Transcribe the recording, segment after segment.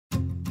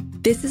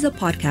This is a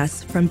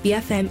podcast from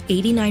BFM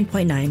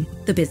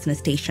 89.9, the business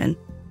station.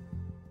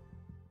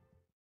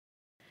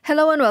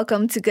 Hello and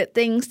welcome to Good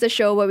Things, the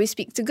show where we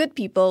speak to good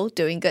people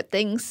doing good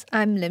things.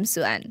 I'm Lim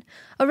Su-an.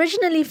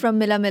 Originally from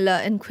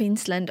Milla in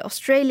Queensland,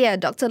 Australia,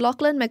 Dr.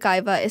 Lachlan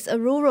McIver is a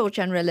rural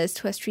generalist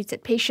who has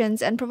treated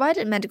patients and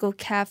provided medical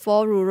care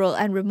for rural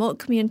and remote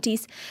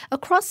communities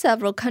across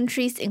several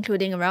countries,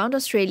 including around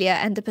Australia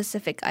and the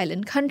Pacific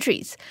Island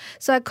countries.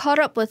 So I caught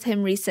up with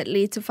him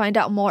recently to find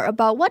out more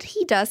about what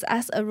he does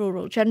as a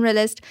rural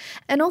generalist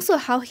and also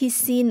how he's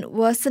seen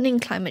worsening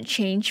climate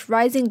change,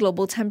 rising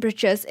global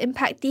temperatures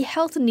impact the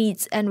health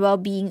needs and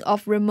well-being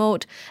of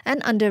remote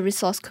and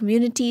under-resourced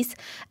communities,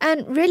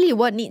 and really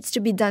what needs to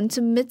be done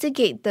to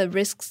mitigate the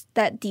risks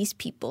that these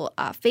people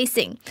are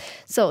facing.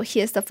 So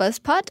here's the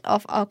first part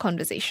of our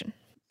conversation.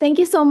 Thank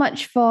you so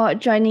much for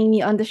joining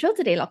me on the show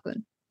today,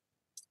 Lachlan.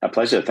 A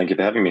pleasure. Thank you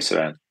for having me,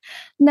 Saran.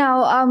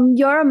 Now,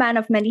 you're a man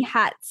of many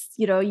hats.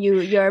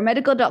 You're a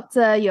medical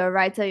doctor, you're a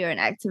writer, you're an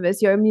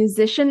activist, you're a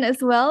musician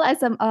as well,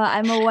 as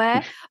I'm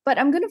aware. But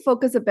I'm going to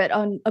focus a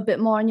bit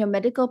more on your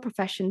medical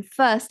profession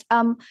first.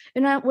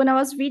 When I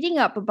was reading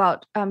up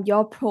about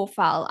your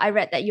profile, I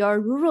read that you're a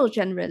rural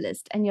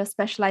generalist and your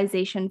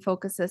specialization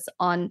focuses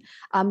on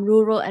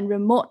rural and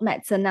remote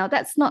medicine. Now,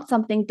 that's not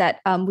something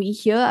that we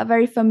here are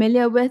very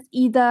familiar with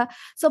either.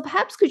 So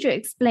perhaps could you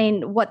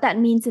explain what that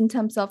means in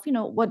terms of,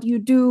 what you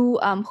do,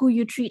 who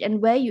you treat, and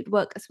where you'd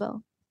work as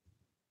well?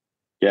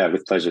 Yeah,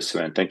 with pleasure,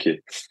 Saran. Thank you.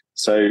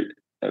 So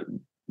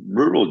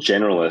rural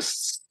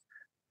generalists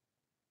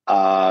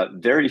are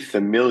very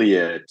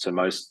familiar to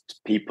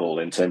most people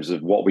in terms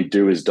of what we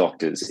do as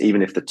doctors,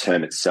 even if the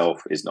term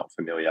itself is not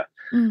familiar.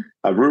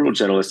 A rural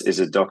generalist is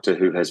a doctor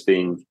who has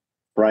been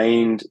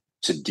trained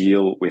to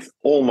deal with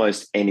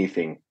almost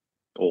anything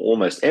or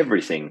almost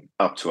everything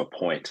up to a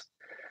point.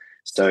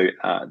 So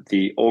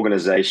the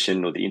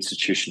organisation or the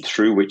institution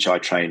through which I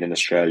trained in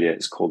Australia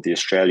is called the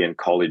Australian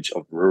College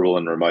of Rural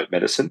and Remote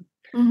Medicine.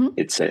 Mm-hmm.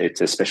 It's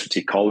a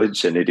specialty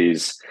college, and it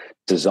is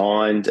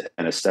designed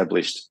and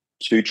established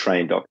to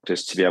train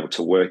doctors to be able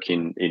to work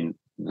in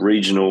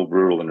regional,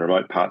 rural and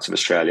remote parts of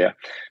Australia,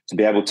 to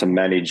be able to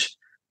manage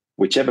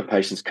whichever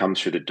patients come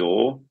through the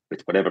door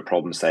with whatever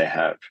problems they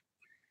have.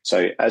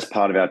 So as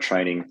part of our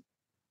training,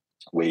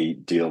 we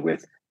deal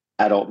with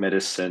adult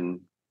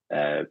medicine,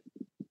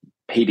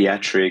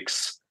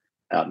 pediatrics,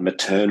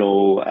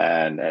 maternal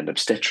and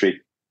obstetric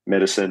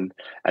medicine,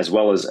 as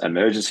well as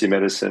emergency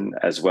medicine,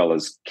 as well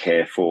as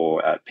care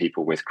for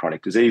people with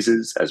chronic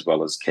diseases, as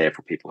well as care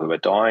for people who are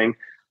dying.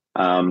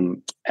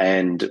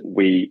 And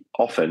we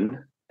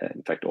often,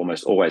 in fact,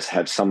 almost always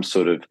have some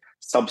sort of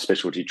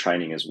subspecialty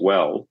training as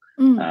well.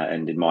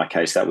 And in my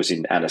case, that was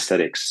in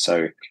anaesthetics.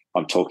 So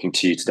I'm talking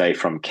to you today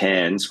from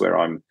Cairns, where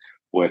I'm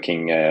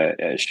working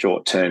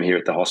short term here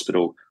at the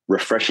hospital,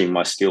 refreshing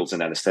my skills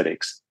in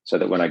anaesthetics, so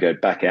that when I go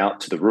back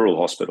out to the rural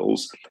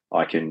hospitals,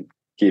 I can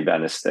give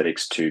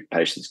anaesthetics to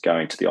patients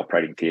going to the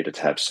operating theatre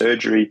to have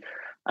surgery,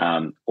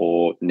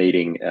 or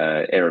needing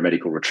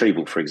aeromedical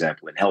retrieval, for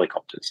example, in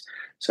helicopters.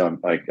 So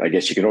I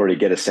guess you can already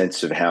get a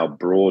sense of how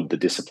broad the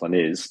discipline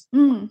is.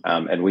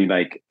 And we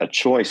make a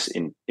choice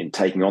in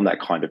taking on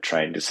that kind of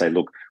training to say,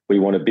 look, we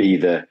want to be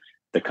the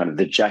kind of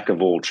the jack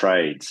of all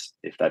trades,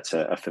 if that's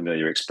a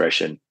familiar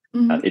expression.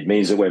 It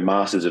means that we're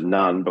masters of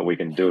none, but we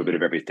can do a bit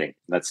of everything.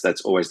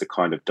 That's always the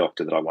kind of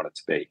doctor that I want it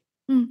to be.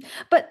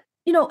 But,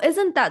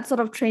 isn't that sort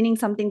of training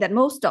something that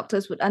most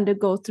doctors would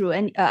undergo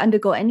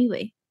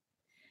anyway?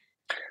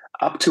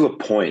 Up to a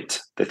point.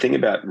 The thing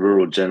about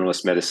rural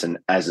generalist medicine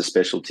as a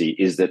specialty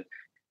is that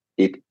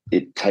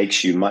it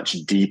takes you much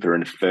deeper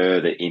and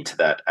further into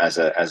that as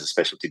a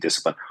specialty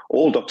discipline.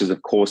 All doctors,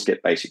 of course,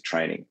 get basic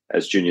training.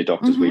 As junior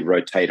doctors, we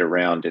rotate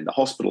around in the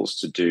hospitals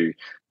to do a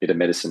bit of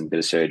medicine, a bit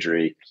of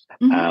surgery,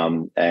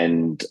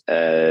 and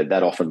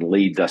that often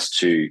leads us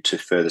to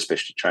further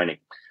specialty training.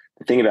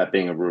 The thing about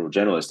being a rural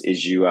generalist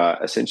is you are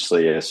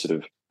essentially a sort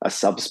of a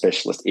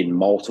subspecialist in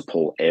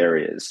multiple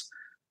areas.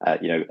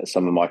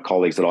 Some of my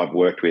colleagues that I've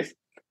worked with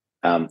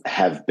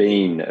have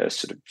been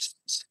sort of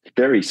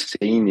very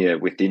senior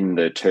within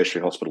the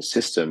tertiary hospital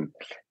system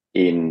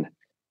in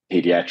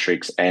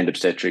pediatrics and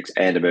obstetrics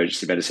and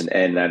emergency medicine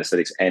and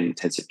anaesthetics and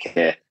intensive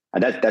care.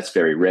 And that's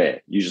very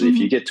rare. Usually if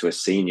you get to a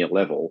senior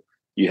level,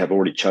 you have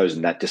already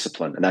chosen that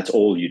discipline and that's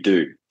all you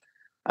do.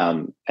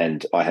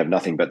 And I have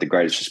nothing but the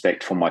greatest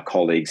respect for my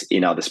colleagues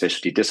in other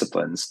specialty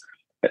disciplines,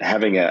 but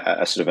having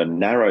a sort of a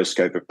narrow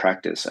scope of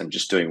practice and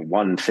just doing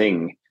one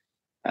thing,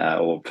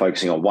 or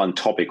focusing on one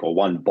topic or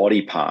one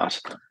body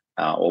part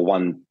or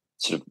one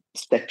sort of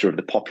sector of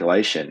the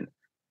population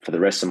for the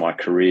rest of my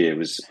career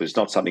was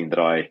not something that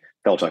I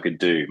felt I could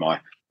do. My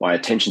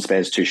attention span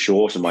is too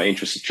short and my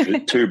interest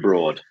is too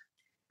broad.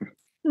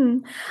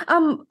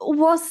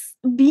 Was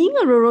being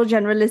a rural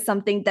generalist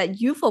something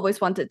that you've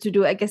always wanted to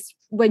do, I guess,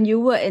 when you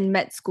were in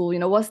med school?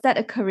 Was that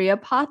a career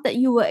path that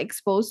you were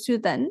exposed to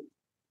then?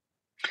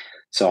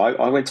 So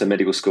I went to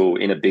medical school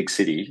in a big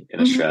city in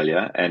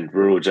Australia, and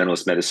rural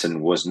generalist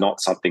medicine was not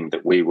something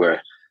that we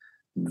were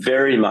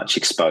very much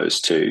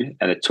exposed to,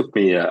 and it took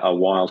me a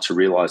while to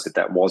realize that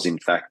that was in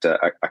fact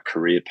a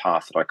career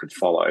path that I could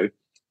follow.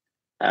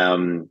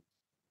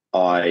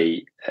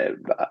 I,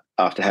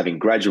 after having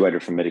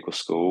graduated from medical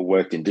school,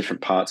 worked in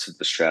different parts of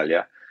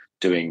Australia,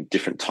 doing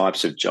different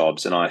types of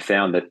jobs, and I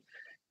found that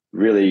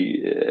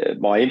really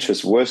my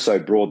interests were so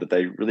broad that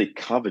they really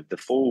covered the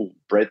full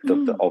breadth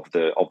of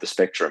the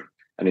spectrum.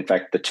 And in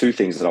fact, the two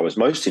things that I was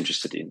most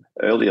interested in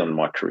early on in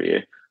my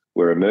career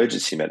were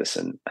emergency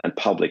medicine and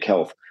public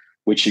health,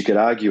 which you could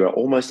argue are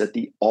almost at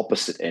the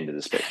opposite end of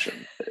the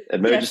spectrum.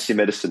 Emergency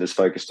medicine is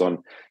focused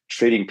on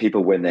treating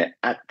people when they're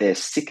at their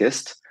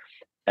sickest,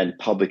 and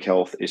public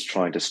health is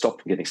trying to stop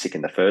them getting sick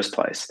in the first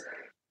place.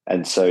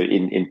 And so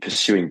in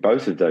pursuing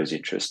both of those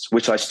interests,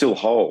 which I still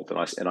hold,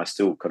 and I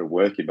still kind of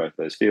work in both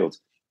those fields,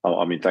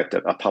 I'm in fact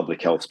a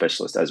public health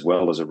specialist as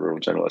well as a rural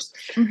generalist.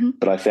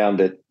 But I found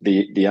that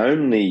the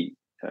only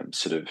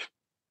sort of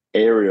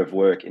area of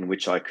work in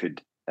which I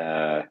could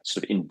sort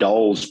of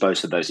indulge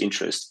both of those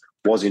interests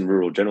was in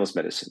rural generalist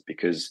medicine,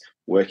 because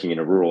working in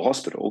a rural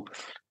hospital,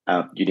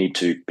 you need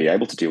to be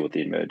able to deal with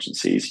the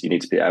emergencies. You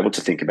need to be able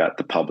to think about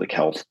the public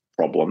health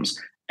problems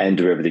and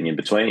do everything in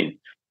between.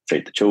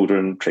 Treat the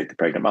children, treat the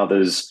pregnant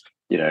mothers,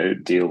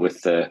 deal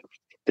with the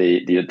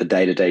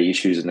day-to-day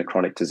issues and the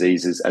chronic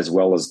diseases, as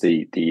well as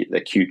the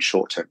acute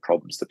short-term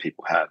problems that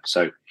people have.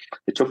 So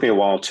it took me a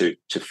while to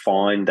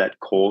find that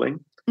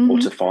calling, or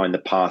to find the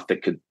path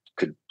that could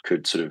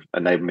sort of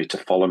enable me to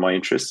follow my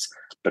interests.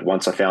 But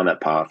once I found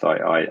that path,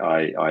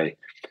 I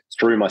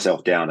threw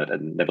myself down it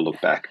and never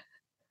looked back.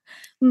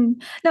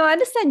 Now, I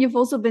understand you've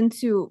also been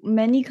to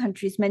many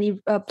countries, many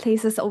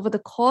places over the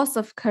course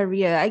of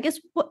career. I guess,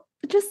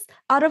 just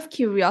out of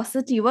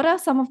curiosity, what are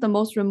some of the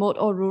most remote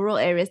or rural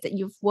areas that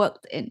you've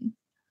worked in?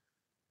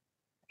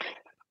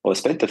 Well, I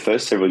spent the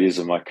first several years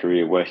of my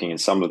career working in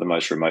some of the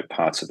most remote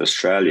parts of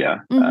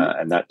Australia,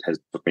 and that has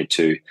took me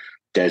to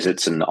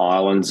deserts and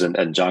islands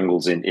and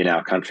jungles in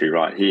our country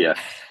right here.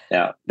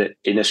 Now,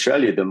 in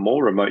Australia, the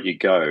more remote you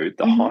go,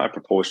 the higher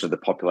proportion of the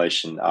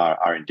population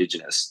are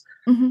Indigenous.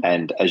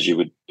 And as you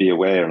would be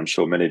aware, I'm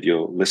sure many of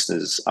your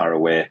listeners are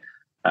aware,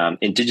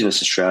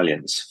 Indigenous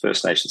Australians,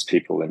 First Nations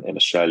people in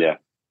Australia,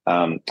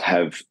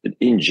 have,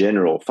 in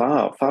general,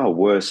 far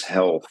worse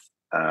health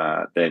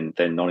than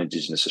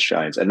non-Indigenous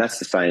Australians, and that's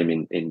the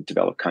same in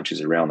developed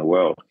countries around the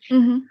world.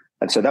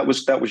 And so that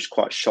was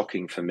quite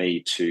shocking for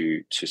me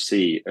to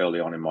see early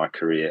on in my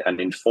career,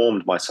 and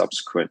informed my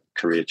subsequent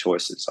career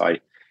choices. I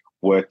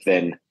worked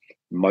then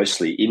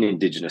mostly in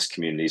Indigenous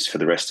communities for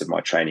the rest of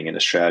my training in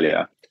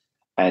Australia,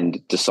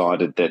 and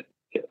decided that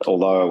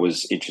although I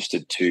was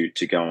interested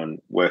to go and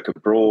work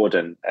abroad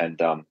and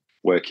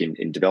work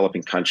in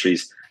developing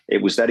countries,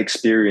 it was that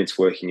experience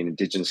working in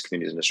Indigenous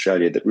communities in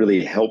Australia that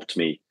really helped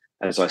me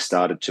as I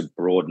started to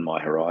broaden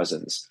my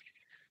horizons.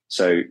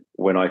 So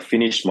when I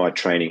finished my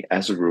training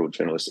as a rural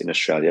generalist in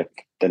Australia,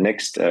 the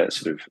next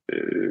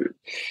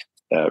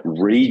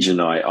region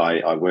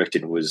I worked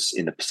in was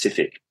in the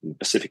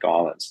Pacific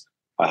Islands.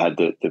 I had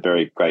the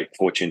very great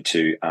fortune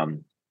to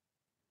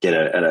get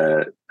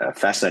a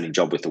fascinating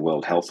job with the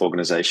World Health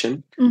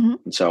Organization.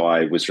 And so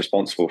I was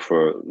responsible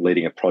for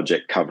leading a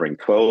project covering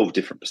 12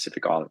 different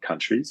Pacific Island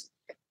countries.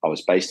 I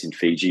was based in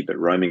Fiji, but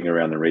roaming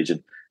around the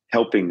region,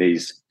 helping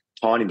these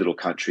tiny little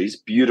countries,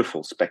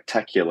 beautiful,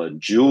 spectacular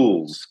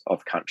jewels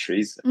of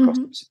countries across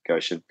the Pacific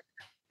Ocean,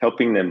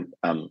 helping them,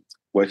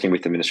 working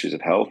with the Ministries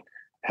of Health,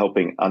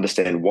 helping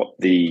understand what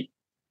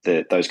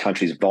those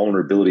countries'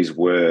 vulnerabilities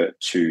were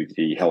to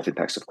the health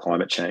impacts of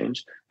climate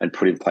change, and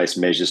put in place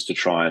measures to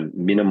try and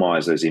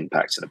minimize those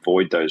impacts and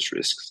avoid those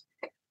risks.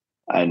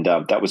 And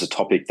that was a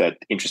topic that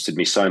interested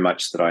me so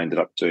much that I ended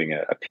up doing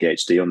a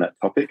PhD on that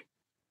topic.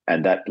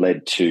 And that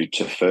led to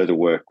further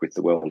work with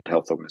the World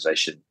Health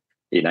Organization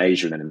in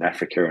Asia and in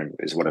Africa, and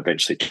is what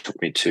eventually took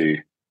me to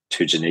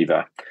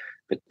Geneva.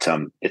 But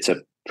it's a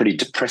pretty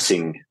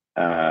depressing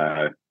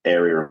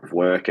area of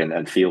work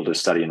and field of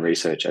study and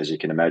research, as you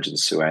can imagine,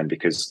 Sue-Ann,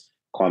 because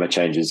climate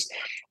change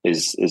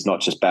is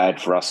not just bad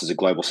for us as a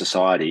global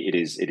society, it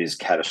is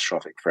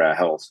catastrophic for our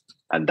health.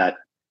 And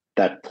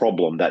that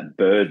problem, that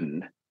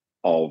burden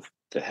of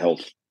the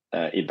health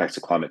impacts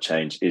of climate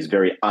change is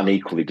very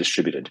unequally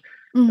distributed.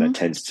 And it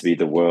tends to be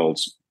the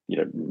world's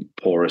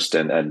poorest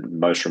and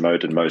most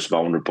remote and most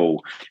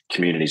vulnerable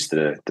communities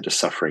that are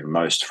suffering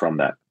most from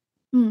that.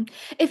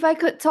 If I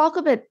could talk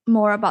a bit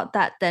more about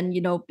that, then,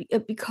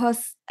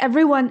 because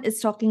everyone is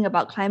talking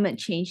about climate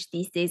change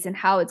these days and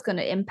how it's going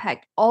to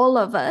impact all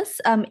of us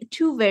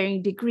to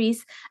varying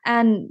degrees.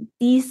 And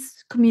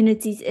these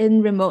communities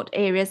in remote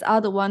areas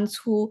are the ones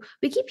who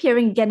we keep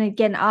hearing again and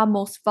again are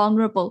most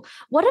vulnerable.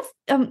 What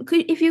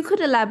if you could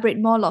elaborate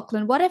more,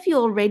 Lachlan, what have you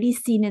already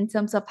seen in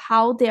terms of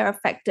how they are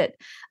affected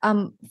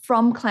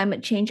from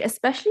climate change,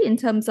 especially in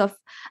terms of,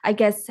 I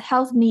guess,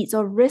 health needs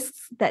or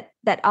risks that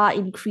are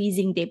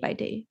increasing day by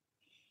day?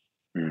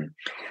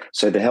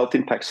 So the health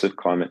impacts of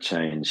climate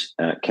change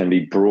can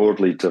be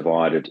broadly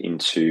divided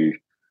into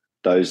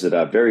those that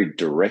are very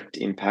direct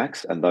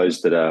impacts and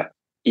those that are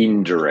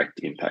indirect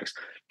impacts.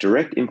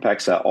 Direct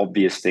impacts are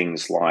obvious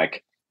things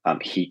like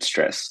heat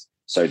stress.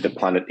 So the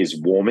planet is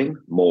warming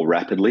more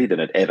rapidly than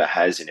it ever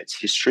has in its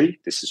history.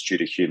 This is due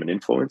to human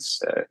influence,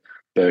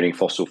 burning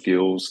fossil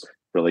fuels,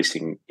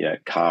 releasing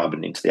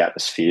carbon into the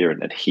atmosphere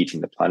and then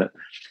heating the planet.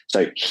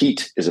 So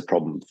heat is a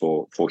problem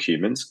for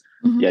humans.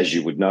 Mm-hmm. As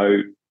you would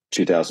know,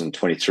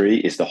 2023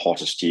 is the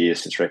hottest year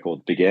since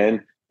records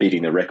began,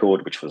 beating the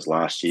record, which was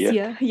last year.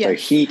 Yeah, yes. So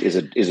heat is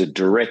a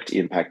direct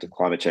impact of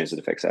climate change that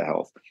affects our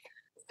health.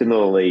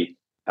 Similarly,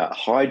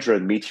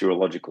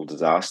 hydrometeorological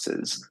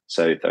disasters,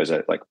 so those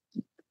are like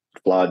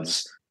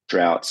floods,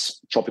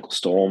 droughts, tropical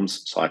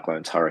storms,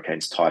 cyclones,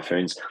 hurricanes,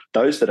 typhoons,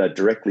 those that are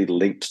directly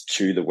linked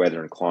to the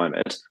weather and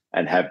climate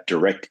and have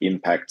direct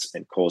impacts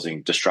and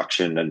causing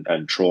destruction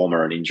and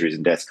trauma and injuries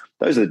and deaths.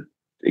 Those are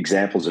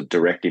examples of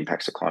direct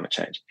impacts of climate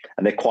change.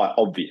 And they're quite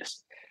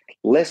obvious.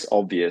 Less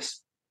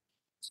obvious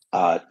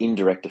are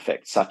indirect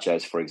effects, such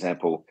as, for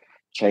example,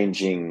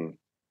 changing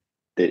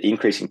the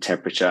increasing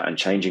temperature and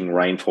changing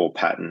rainfall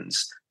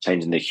patterns,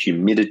 changing the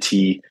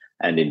humidity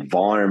and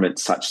environment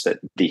such that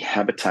the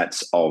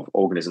habitats of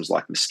organisms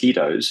like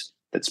mosquitoes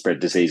that spread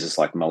diseases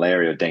like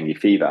malaria or dengue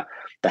fever,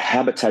 the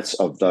habitats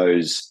of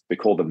those, we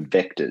call them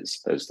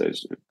vectors,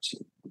 those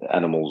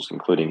animals,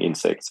 including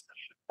insects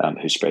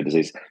who spread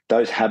disease,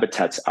 those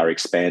habitats are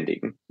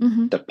expanding.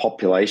 Mm-hmm.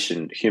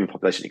 The human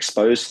population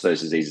exposed to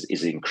those diseases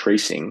is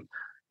increasing.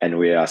 And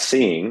we are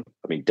seeing,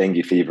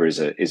 dengue fever is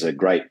a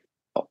great,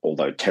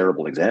 although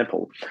terrible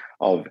example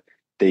of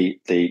the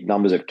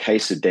numbers of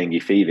cases of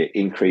dengue fever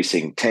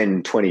increasing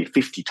 10, 20,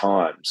 50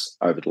 times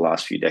over the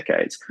last few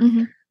decades.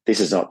 Mm-hmm. This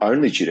is not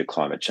only due to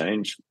climate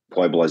change,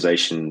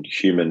 globalization,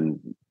 human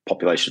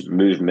population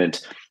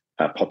movement,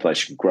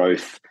 population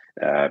growth,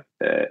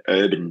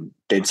 urban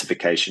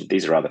densification.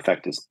 These are other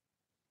factors.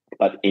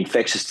 But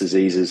infectious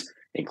diseases,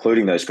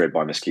 including those spread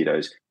by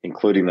mosquitoes,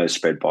 including those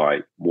spread by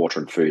water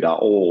and food, are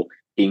all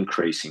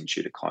increasing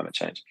due to climate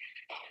change.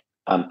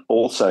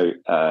 Also,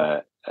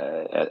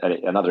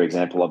 another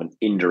example of an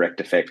indirect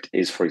effect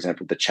is, for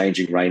example, the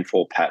changing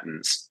rainfall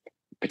patterns,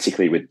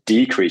 particularly with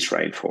decreased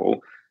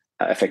rainfall,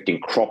 affecting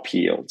crop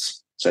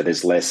yields. So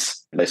there's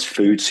less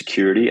food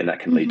security, and that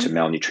can lead to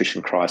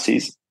malnutrition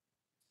crises.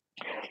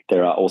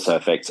 There are also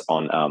effects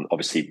on,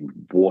 obviously,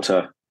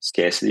 water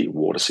scarcity,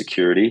 water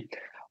security,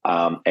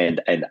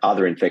 and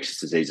other infectious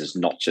diseases,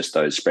 not just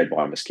those spread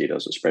by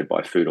mosquitoes or spread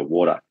by food or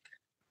water.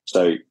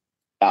 So,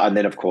 and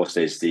then, of course,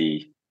 there's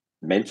the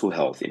mental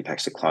health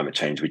impacts of climate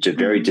change, which are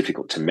very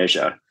difficult to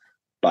measure.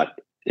 But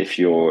if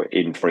you're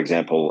in, for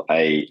example,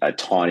 a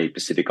tiny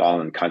Pacific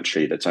Island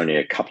country that's only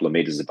a couple of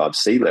meters above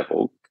sea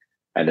level,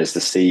 and as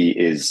the sea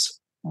is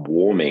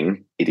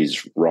warming, it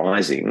is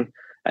rising.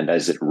 And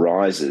as it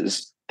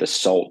rises, the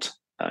salt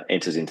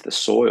enters into the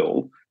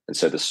soil. And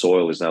so the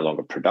soil is no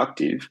longer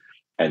productive,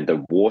 and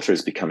the water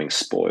is becoming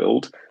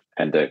spoiled,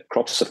 and the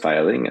crops are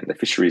failing, and the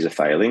fisheries are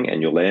failing,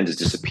 and your land is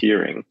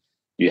disappearing.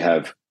 You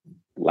have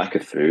lack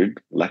of food,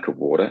 lack of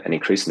water, and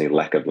increasingly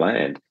lack of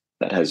land.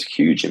 That has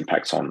huge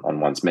impacts on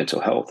one's mental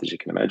health, as you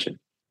can imagine.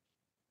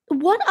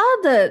 What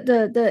are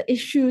the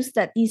issues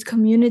that these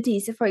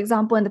communities, for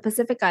example, in the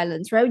Pacific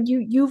Islands, right?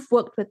 You've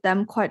worked with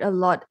them quite a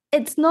lot.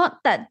 It's not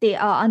that they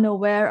are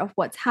unaware of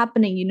what's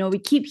happening. We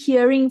keep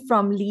hearing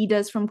from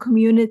leaders, from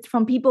communities,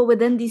 from people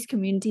within these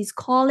communities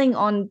calling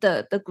on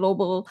the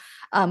global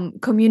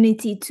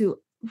community to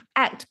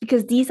act,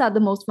 because these are the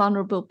most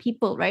vulnerable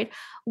people, right?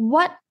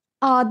 What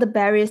are the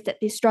barriers that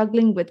they're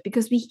struggling with?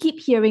 Because we keep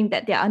hearing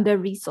that they're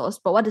under-resourced,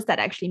 but what does that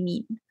actually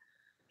mean?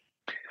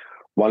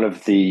 One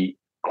of the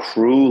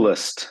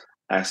cruelest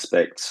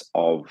aspects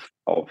of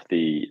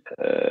the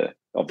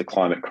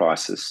climate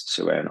crisis,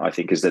 Sue-Ann, I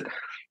think, is that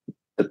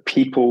the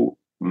people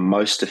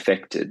most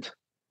affected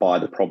by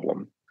the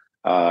problem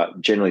are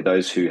generally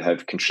those who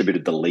have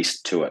contributed the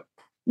least to it.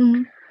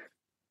 Mm-hmm.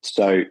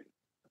 So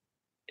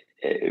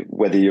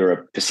whether you're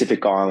a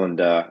Pacific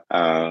Islander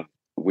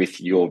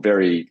with your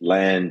very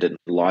land and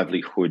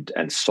livelihood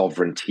and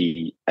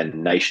sovereignty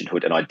and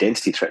nationhood and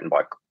identity threatened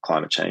by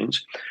climate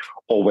change,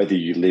 or whether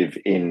you live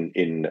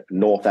in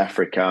North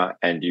Africa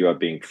and you are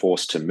being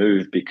forced to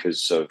move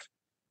because of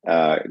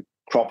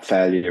crop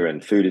failure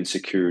and food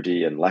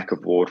insecurity and lack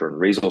of water and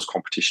resource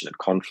competition and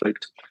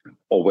conflict,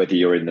 or whether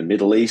you're in the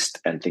Middle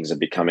East and things are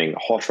becoming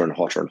hotter and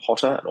hotter and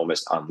hotter and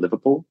almost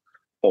unlivable,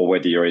 or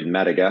whether you're in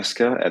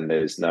Madagascar and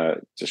there's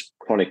just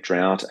chronic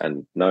drought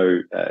and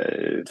no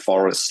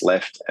forests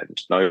left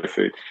and no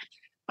food.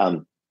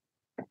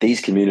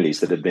 These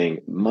communities that are being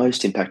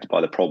most impacted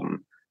by the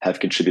problem have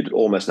contributed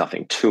almost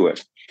nothing to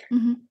it.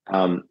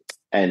 Mm-hmm.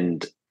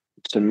 And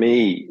to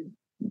me,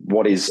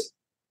 what is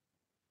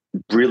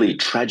really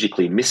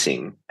tragically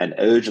missing and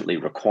urgently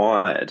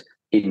required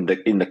in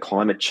the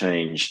climate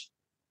change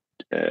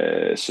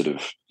sort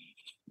of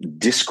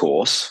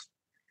discourse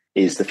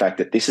is the fact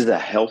that this is a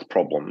health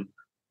problem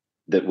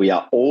that we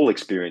are all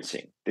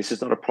experiencing. This is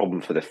not a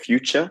problem for the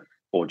future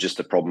or just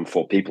a problem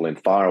for people in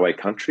faraway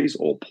countries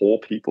or poor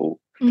people.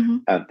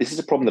 Mm-hmm. This is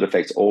a problem that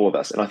affects all of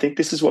us. And I think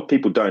this is what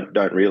people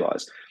don't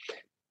realize.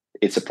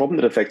 It's a problem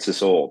that affects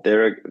us all.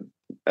 There are,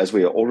 as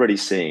we are already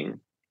seeing,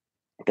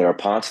 there are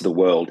parts of the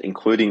world,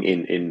 including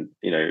in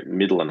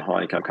middle and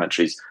high income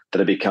countries,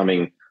 that are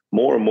becoming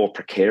more and more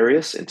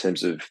precarious in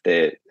terms of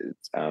their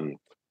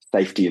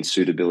safety and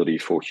suitability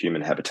for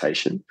human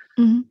habitation.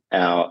 Mm-hmm.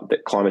 The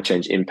climate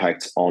change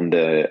impact on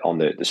the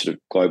sort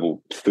of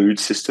global food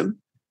system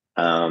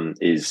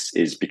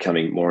is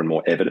becoming more and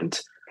more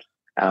evident,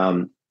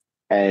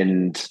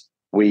 and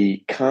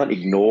we can't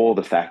ignore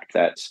the fact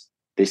that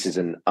this is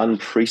an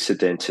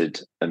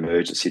unprecedented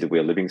emergency that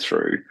we're living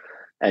through.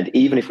 And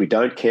even if we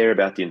don't care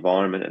about the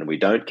environment and we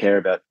don't care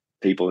about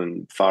people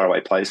in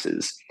faraway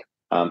places,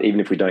 even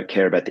if we don't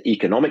care about the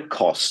economic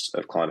costs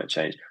of climate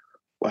change,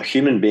 well,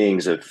 human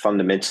beings are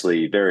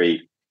fundamentally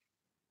very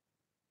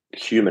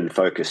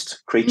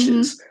human-focused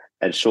creatures.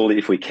 Mm-hmm. And surely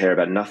if we care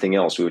about nothing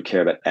else, we would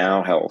care about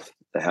our health,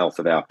 the health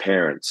of our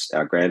parents,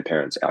 our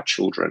grandparents, our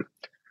children.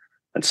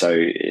 And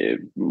so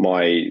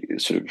my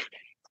sort of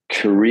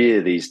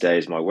career these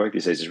days, my work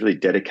these days is really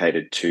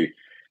dedicated to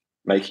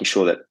making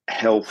sure that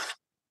health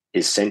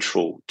is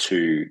central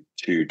to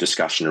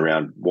discussion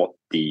around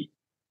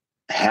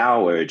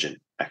how urgent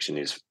action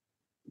is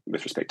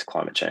with respect to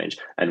climate change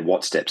and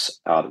what steps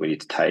are that we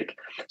need to take.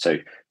 So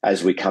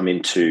as we come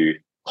into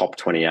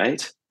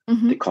COP28,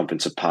 mm-hmm. the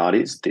Conference of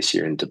Parties this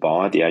year in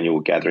Dubai, the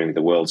annual gathering of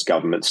the world's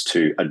governments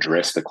to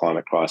address the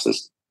climate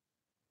crisis,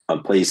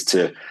 I'm pleased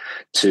to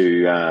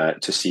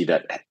see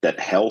that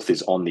health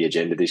is on the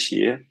agenda this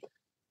year.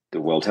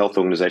 The World Health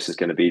Organization is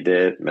going to be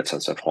there.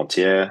 Médecins Sans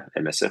Frontières,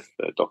 MSF,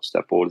 Doctors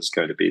Without Borders is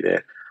going to be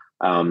there.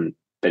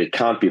 But it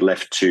can't be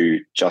left to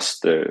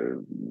just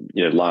the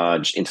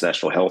large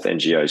international health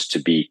NGOs to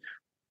be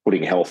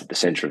putting health at the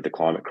center of the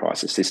climate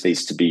crisis. This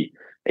needs to be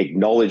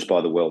acknowledged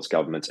by the world's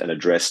governments and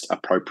addressed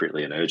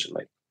appropriately and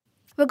urgently.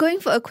 We're going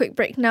for a quick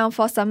break now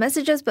for some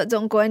messages, but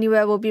don't go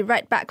anywhere. We'll be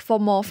right back for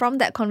more from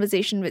that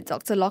conversation with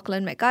Dr.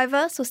 Lachlan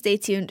McIver. So stay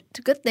tuned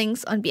to Good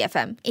Things on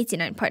BFM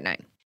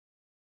 89.9.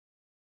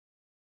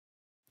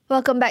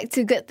 Welcome back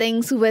to Good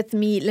Things with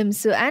me, Lim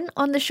Su-an.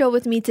 On the show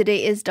with me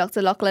today is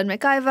Dr. Lachlan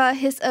McIver.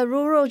 He's a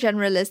rural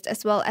generalist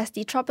as well as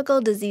the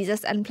Tropical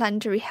Diseases and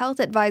Planetary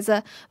Health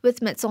Advisor with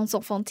Médecins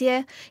Sans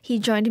Frontières. He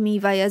joined me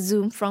via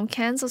Zoom from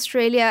Cairns,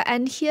 Australia.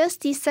 And here's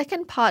the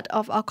second part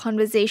of our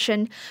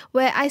conversation,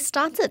 where I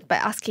started by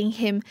asking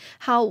him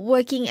how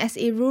working as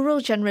a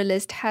rural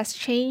generalist has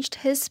changed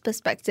his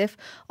perspective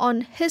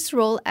on his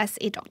role as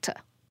a doctor.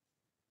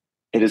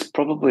 It has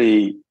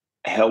probably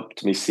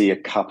helped me see a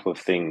couple of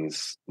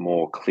things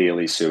more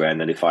clearly, Sue-Ann,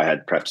 than if I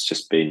had perhaps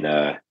just been,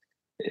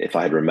 if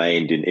I had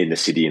remained in the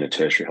city in a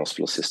tertiary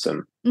hospital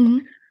system.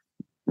 Mm-hmm.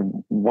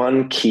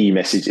 One key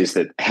message is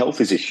that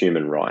health is a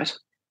human right.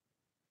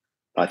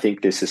 I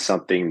think this is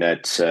something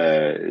that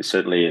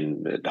certainly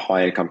in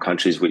high-income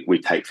countries we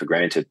take for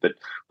granted. But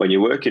when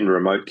you work in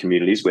remote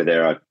communities where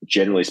there are,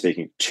 generally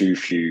speaking, too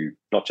few,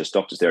 not just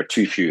doctors, there are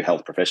too few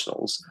health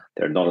professionals,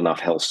 there are not enough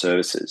health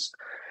services.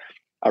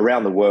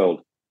 Around the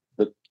world,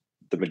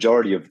 the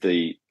majority of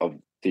the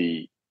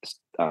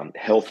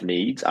health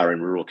needs are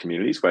in rural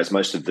communities, whereas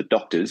most of the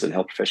doctors and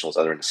health professionals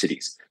are in the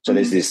cities. So mm-hmm.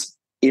 there's this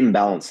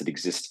imbalance that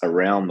exists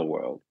around the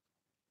world.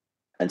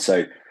 And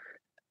so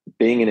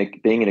being in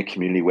a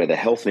community where the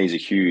health needs are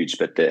huge,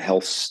 but the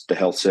health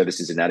service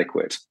is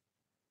inadequate,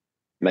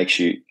 makes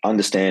you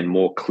understand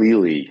more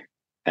clearly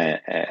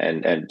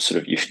and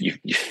sort of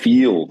you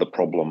feel the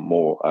problem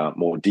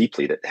more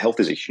deeply, that health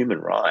is a human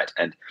right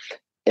and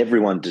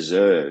everyone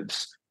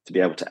deserves to be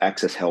able to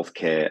access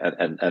healthcare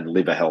and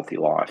live a healthy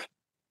life.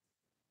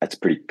 That's a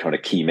pretty kind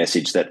of key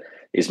message that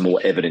is more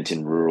evident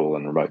in rural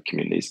and remote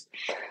communities.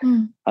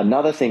 Mm.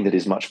 Another thing that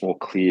is much more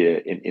clear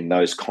in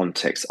those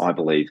contexts, I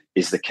believe,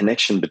 is the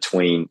connection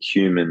between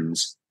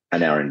humans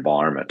and our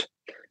environment.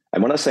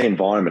 And when I say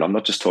environment, I'm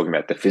not just talking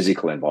about the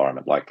physical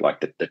environment, like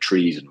the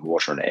trees and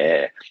water and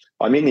air.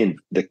 I mean in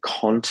the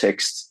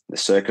context, the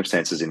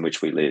circumstances in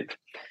which we live.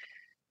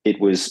 It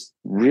was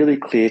really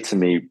clear to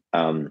me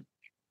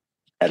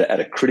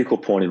at a critical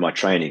point in my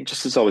training,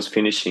 just as I was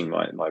finishing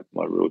my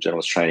rural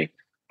generalist training,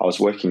 I was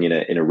working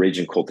in a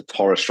region called the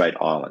Torres Strait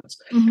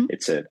Islands. Mm-hmm.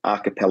 It's an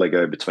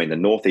archipelago between the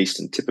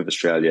northeastern tip of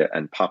Australia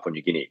and Papua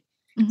New Guinea.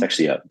 Mm-hmm. It's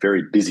actually a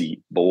very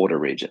busy border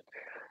region.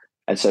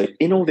 And so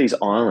in all these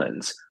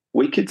islands,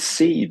 we could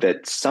see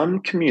that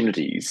some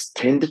communities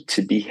tended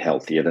to be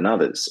healthier than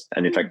others.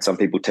 And in fact, some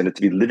people tended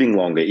to be living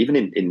longer, even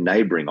in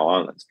neighbouring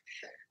islands.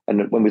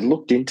 And when we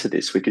looked into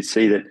this, we could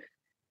see that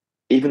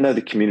even though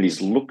the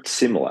communities looked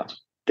similar,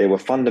 there were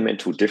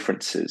fundamental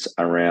differences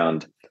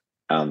around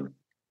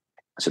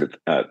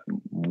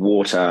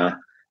water,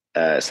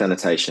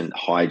 sanitation,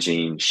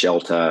 hygiene,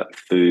 shelter,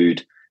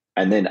 food,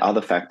 and then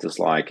other factors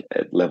like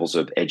levels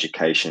of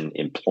education,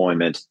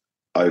 employment,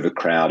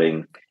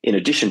 overcrowding, in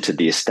addition to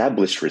the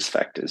established risk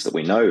factors that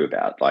we know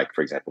about, like,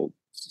 for example,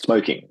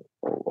 smoking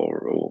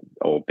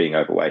or being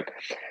overweight.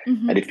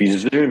 Mm-hmm. And if you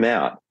zoom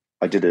out,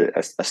 I did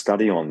a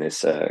study on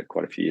this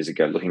quite a few years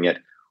ago, looking at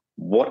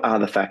what are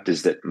the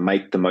factors that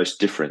make the most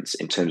difference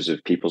in terms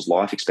of people's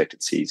life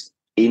expectancies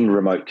in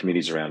remote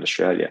communities around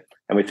Australia.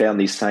 And we found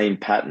these same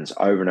patterns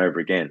over and over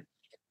again.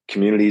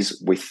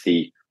 Communities with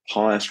the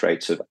highest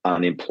rates of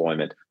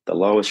unemployment, the the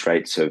lowest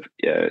rates of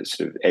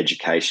sort of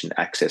education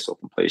access or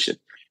completion,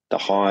 the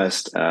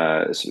highest,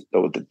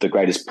 or the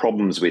greatest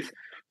problems with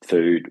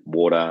food,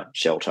 water,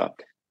 shelter.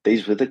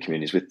 These were the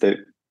communities with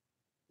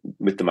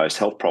the most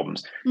health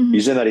problems. Mm-hmm.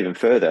 You zoom out even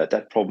further,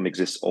 that problem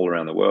exists all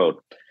around the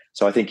world.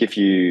 So I think if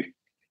you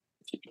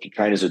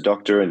train as a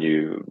doctor and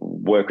you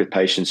work with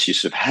patients, you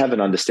sort of have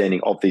an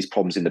understanding of these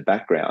problems in the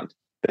background,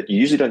 but you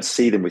usually don't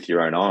see them with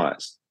your own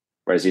eyes.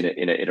 Whereas in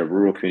a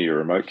rural community or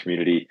remote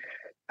community,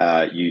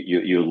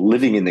 you're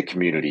living in the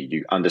community,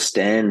 you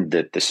understand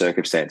the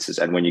circumstances,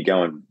 and when you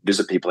go and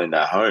visit people in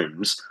their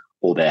homes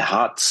or their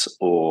huts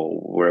or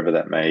wherever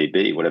that may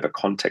be, whatever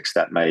context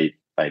that may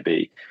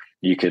be,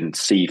 you can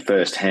see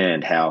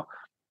firsthand how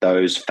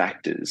those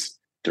factors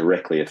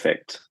directly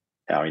affect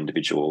our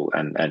individual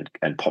and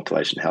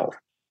population health.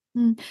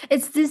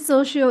 It's these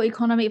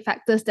socio-economic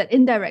factors that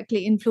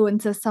indirectly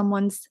influences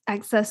someone's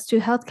access to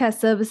healthcare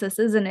services,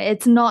 isn't it?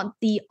 It's not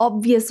the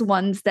obvious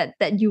ones that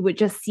you would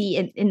just see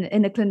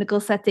in a clinical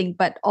setting,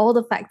 but all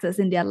the factors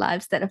in their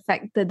lives that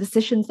affect the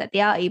decisions that they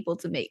are able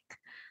to make.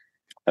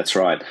 That's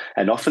right.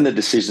 And often the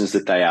decisions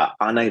that they are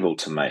unable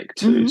to make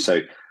too. Mm-hmm. So,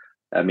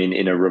 I mean,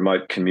 in a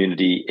remote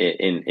community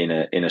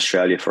in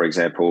Australia, for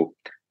example,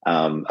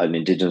 an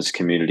Indigenous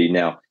community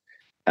now,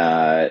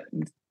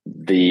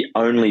 the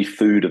only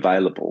food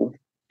available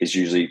is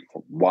usually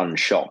one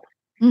shop,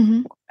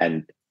 mm-hmm.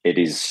 and it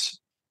is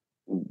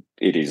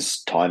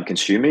time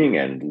consuming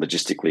and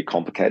logistically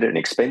complicated and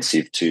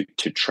expensive to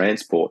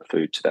transport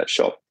food to that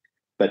shop.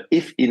 But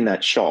if in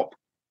that shop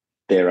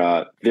there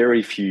are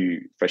very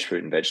few fresh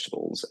fruit and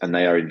vegetables and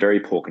they are in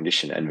very poor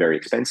condition and very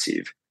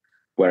expensive,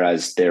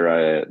 whereas there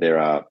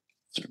are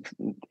sort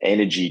of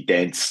energy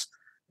dense,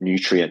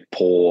 nutrient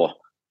poor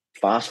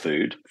fast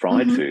food,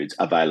 fried mm-hmm. foods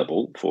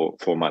available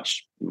for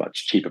much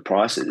cheaper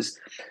prices,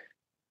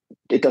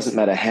 it doesn't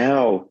matter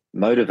how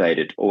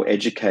motivated or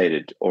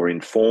educated or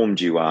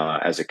informed you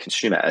are as a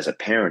consumer, as a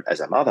parent,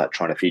 as a mother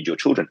trying to feed your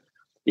children.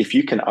 If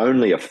you can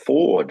only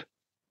afford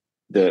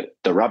the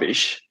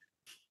rubbish,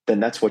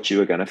 then that's what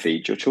you are going to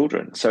feed your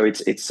children. So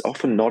it's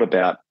often not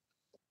about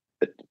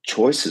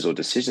choices or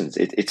decisions.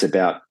 It's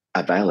about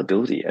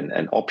availability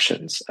and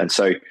options. And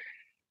so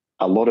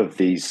a lot of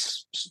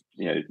these,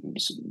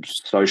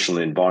 social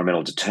and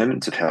environmental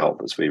determinants of health,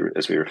 as we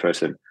refer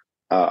to them,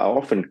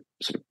 often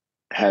sort of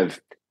have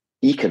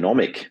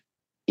economic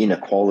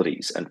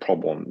inequalities and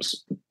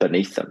problems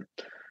beneath them.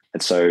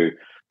 And so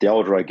the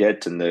older I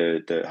get, and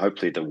the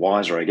hopefully the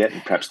wiser I get,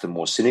 and perhaps the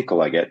more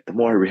cynical I get, the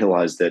more I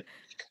realize that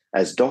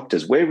as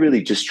doctors, we're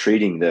really just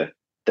treating the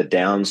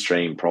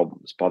downstream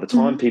problems. By the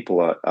time mm-hmm.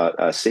 people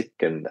are sick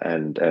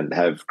and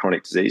have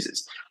chronic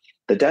diseases,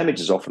 the damage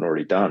is often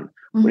already done.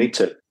 Mm-hmm. We need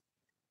to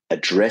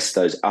address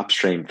those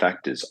upstream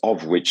factors,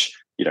 of which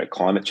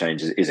climate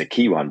change is a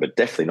key one, but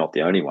definitely not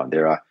the only one.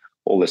 There are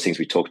all those things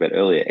we talked about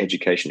earlier: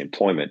 education,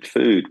 employment,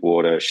 food,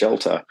 water,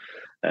 shelter,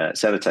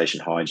 sanitation,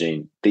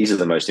 hygiene. These are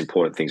the most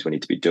important things we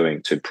need to be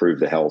doing to improve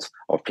the health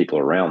of people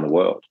around the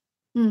world.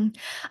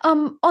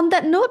 On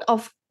that note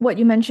of what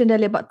you mentioned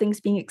earlier about things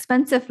being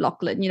expensive,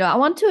 Lachlan, I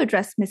want to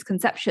address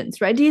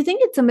misconceptions, right? Do you think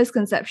it's a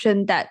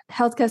misconception that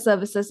healthcare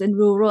services in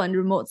rural and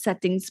remote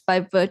settings, by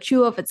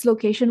virtue of its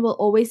location, will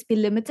always be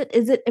limited?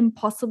 Is it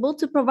impossible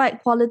to provide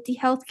quality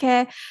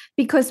healthcare?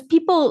 Because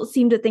people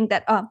seem to think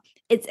that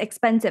it's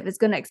expensive. It's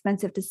going to be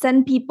expensive to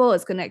send people.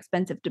 It's going to be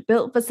expensive to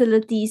build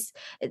facilities.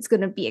 It's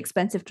going to be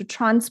expensive to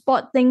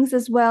transport things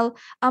as well.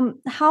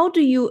 How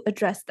do you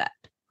address that?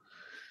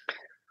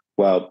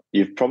 Well,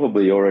 you've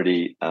probably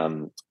already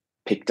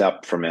picked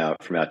up from our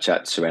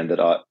chat, Suan, that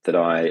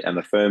I am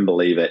a firm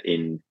believer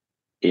in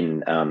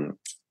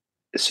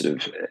sort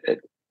of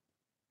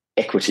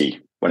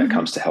equity when mm-hmm. it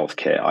comes to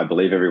healthcare. I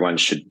believe everyone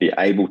should be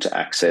able to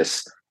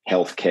access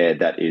healthcare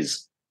that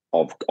is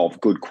of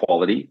good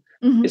quality,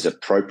 mm-hmm. is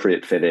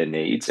appropriate for their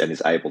needs, and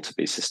is able to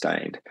be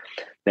sustained.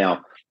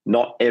 Now,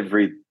 not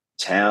every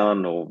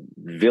town or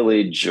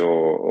village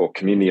or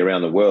community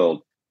around the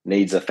world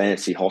needs a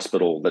fancy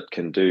hospital that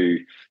can do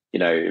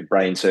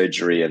brain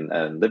surgery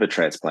and liver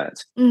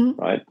transplants, mm-hmm.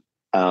 right?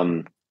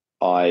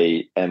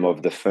 I am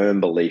of the firm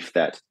belief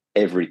that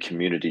every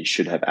community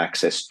should have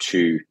access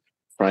to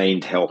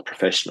trained health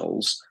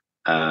professionals,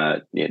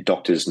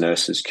 doctors,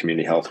 nurses,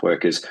 community health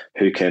workers,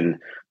 who can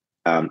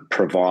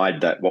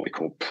provide that what we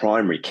call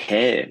primary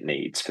care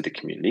needs for the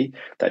community,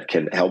 that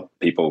can help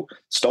people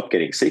stop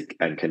getting sick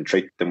and can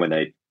treat them when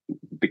they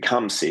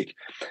become sick.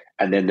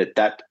 And then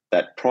that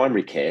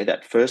primary care,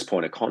 that first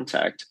point of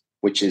contact,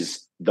 which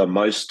is the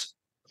most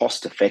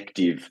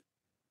cost-effective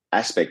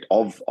aspect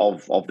of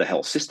the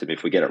health system,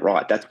 if we get it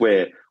right, that's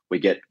where we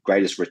get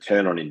greatest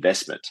return on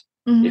investment.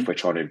 Mm-hmm. If we're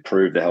trying to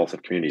improve the health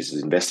of communities,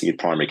 is investing in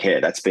primary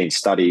care. That's been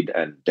studied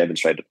and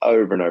demonstrated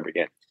over and over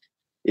again.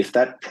 If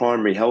that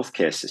primary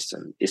healthcare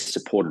system is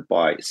supported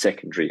by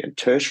secondary and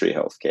tertiary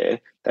healthcare,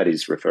 that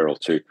is referral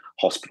to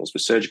hospitals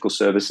with surgical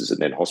services and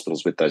then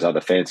hospitals with those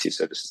other fancy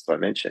services that I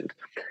mentioned,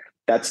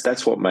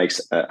 that's what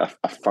makes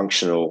a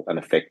functional and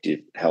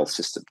effective health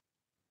system.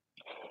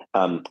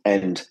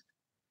 And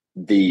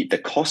the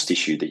cost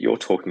issue that you're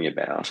talking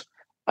about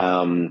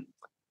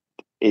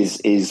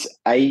is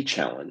a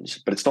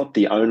challenge, but it's not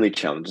the only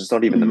challenge. It's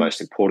not even the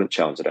most important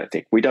challenge, I don't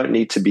think. We don't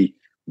need to be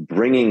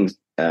bringing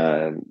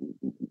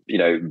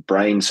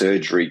brain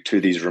surgery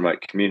to these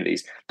remote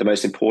communities. The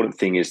most important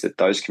thing is that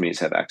those communities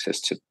have access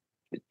to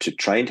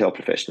trained health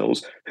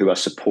professionals who are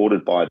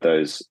supported by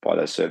those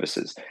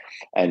services.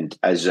 And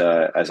as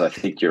I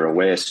think you're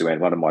aware, Sue-Ann,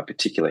 one of my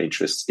particular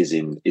interests is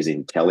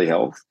in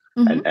telehealth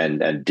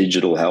and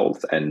digital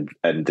health and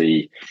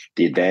the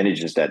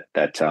advantages that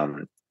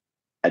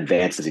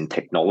advances in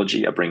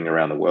technology are bringing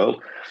around the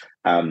world.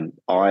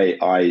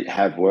 I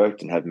have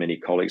worked and have many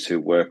colleagues who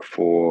work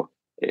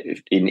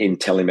in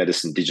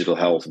telemedicine, digital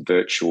health,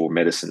 virtual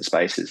medicine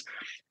spaces,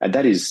 and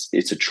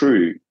it's a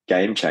true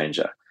game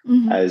changer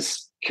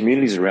as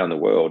communities around the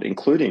world,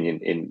 including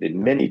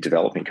in many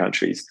developing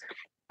countries,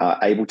 are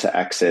able to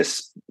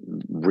access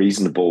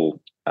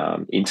reasonable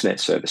internet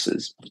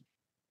services.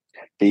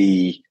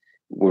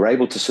 We're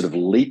able to sort of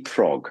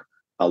leapfrog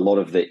a lot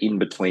of the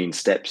in-between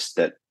steps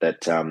that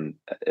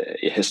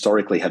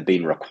historically have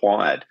been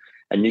required,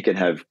 and you can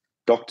have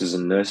doctors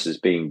and nurses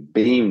being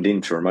beamed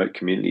into remote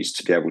communities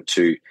to be able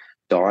to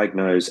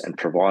diagnose and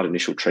provide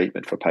initial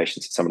treatment for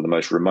patients in some of the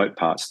most remote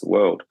parts of the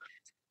world.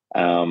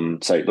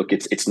 So look,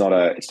 it's not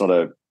a sort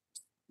of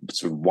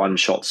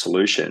one-shot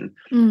solution,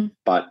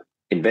 but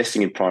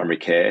investing in primary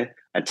care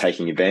and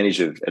taking advantage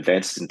of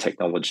advances in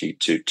technology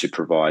to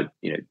provide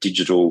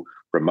digital,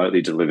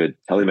 remotely delivered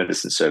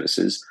telemedicine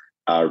services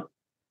are,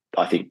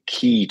 I think,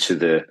 key to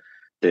the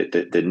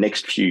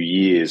next few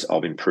years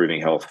of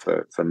improving health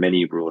for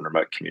many rural and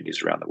remote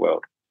communities around the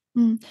world.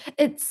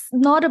 It's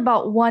not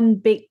about one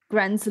big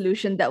grand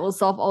solution that will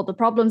solve all the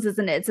problems,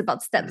 isn't it? It's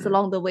about steps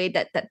along the way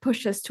that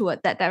push us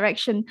toward that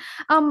direction.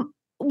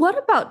 What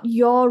about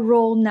your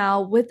role now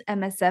with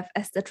MSF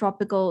as the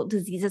Tropical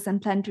Diseases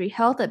and Planetary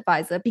Health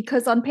Advisor?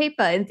 Because on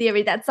paper, in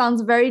theory, that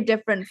sounds very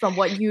different from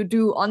what you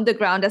do on the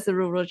ground as a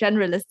rural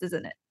generalist,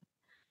 isn't it?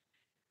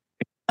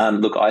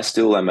 Look, I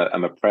still am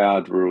a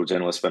proud rural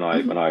generalist when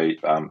I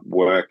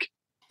work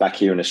back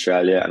here in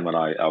Australia, and when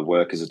I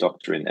work as a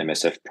doctor in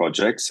MSF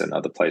projects and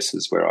other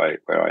places where I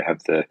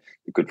have the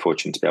good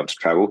fortune to be able to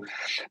travel.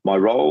 My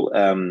role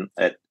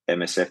at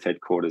MSF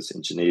headquarters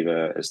in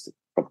Geneva as the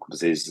Tropical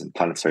Diseases and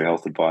Planetary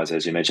Health Advisor,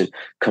 as you mentioned,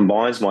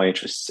 combines my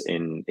interests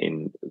in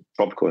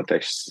tropical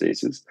infectious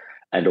diseases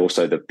and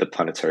also the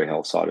planetary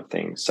health side of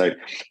things. So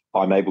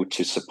I'm able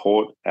to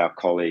support our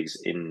colleagues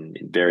in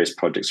various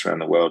projects around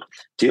the world,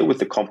 deal with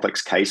the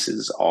complex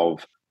cases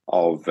of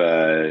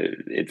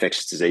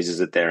infectious diseases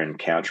that they're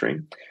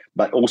encountering,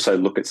 but also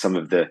look at some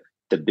of the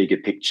bigger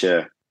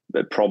picture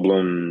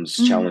problems,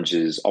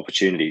 challenges,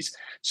 opportunities.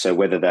 So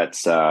whether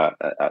that's a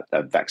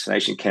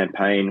vaccination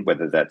campaign,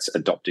 whether that's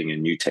adopting a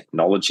new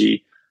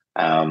technology,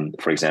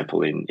 for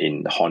example,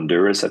 in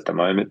Honduras at the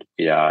moment,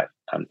 we are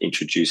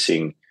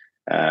introducing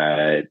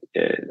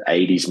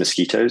Aedes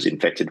mosquitoes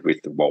infected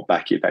with the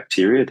Wolbachia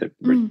bacteria that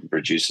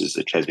reduces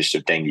the transmission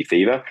of dengue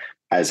fever,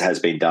 as has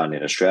been done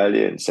in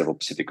Australia and several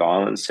Pacific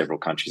Islands, several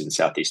countries in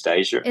Southeast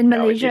Asia, in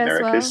Malaysia in the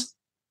Americas as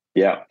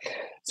well. Yeah,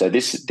 so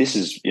this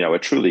is a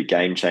truly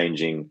game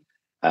changing.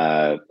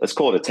 Let's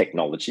call it a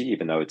technology,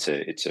 even though it's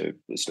a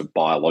sort of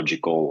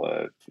biological,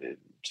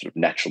 sort of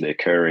naturally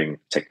occurring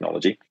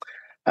technology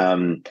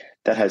that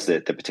has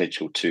the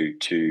potential to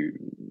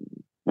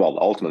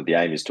ultimately the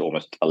aim is to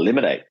almost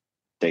eliminate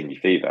dengue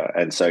fever.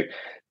 And so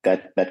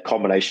that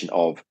combination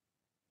of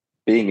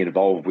being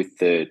involved with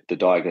the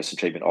diagnosis and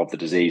treatment of the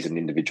disease in an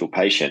individual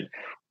patient,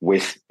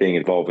 with being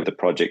involved with a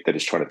project that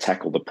is trying to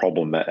tackle the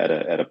problem at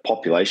a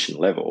population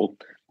level,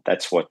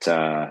 that's what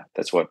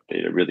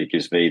it really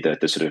gives me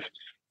the sort of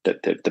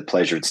the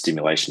pleasure and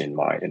stimulation in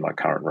my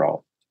current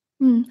role.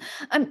 When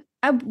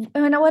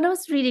I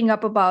was reading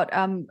up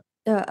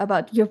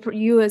about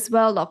you as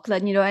well,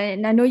 Lachlan,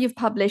 and I know you've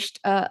published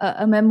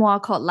a memoir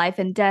called Life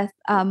and Death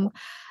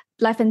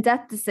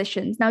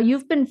Decisions. Now,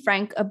 you've been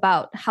frank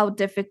about how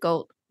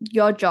difficult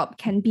your job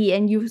can be,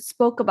 and you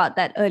spoke about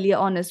that earlier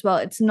on as well.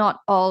 It's not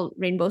all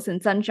rainbows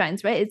and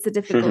sunshines, right? It's a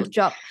difficult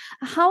job.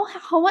 How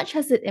much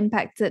has it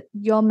impacted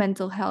your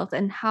mental health,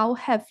 and how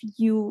have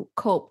you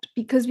coped?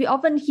 Because we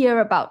often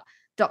hear about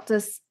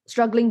doctors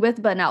struggling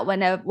with burnout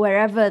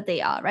wherever they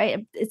are,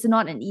 right? It's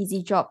not an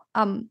easy job.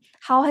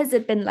 How has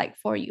it been like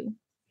for you?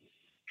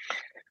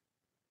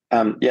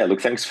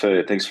 Look, thanks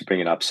for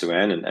bringing it up,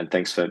 Sue-Ann, and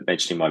thanks for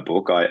mentioning my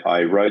book.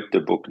 I wrote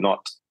the book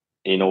not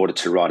in order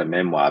to write a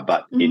memoir,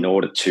 but in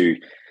order to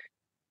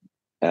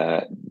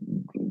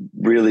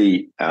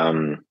really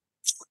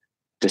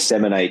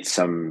disseminate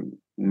some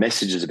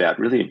messages about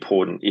really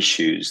important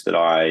issues that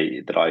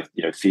I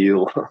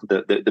feel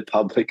the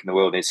public and the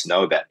world needs to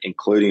know about,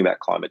 including about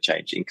climate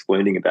change,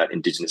 including about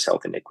Indigenous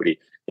health inequity,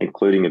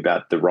 including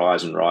about the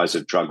rise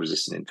of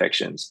drug-resistant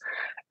infections,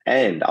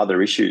 and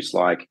other issues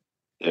like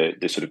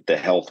the sort of the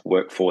health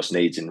workforce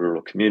needs in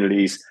rural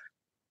communities,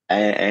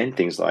 and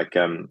things like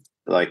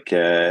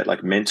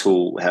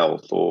mental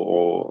health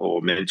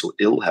or mental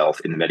ill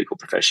health in the medical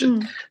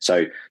profession.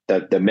 So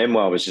the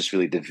memoir was just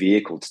really the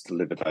vehicle to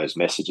deliver those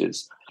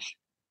messages.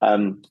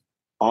 I'm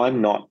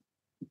not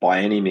by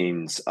any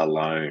means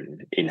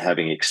alone in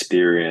having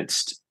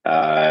experienced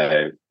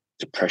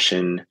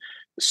depression,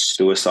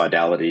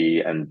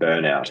 suicidality, and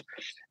burnout.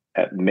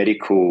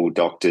 Medical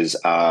doctors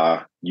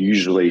are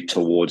usually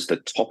towards the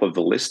top of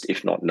the list,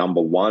 if not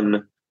number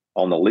one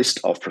on the list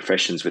of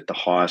professions with the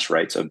highest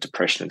rates of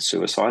depression and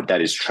suicide.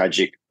 That is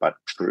tragic but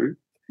true.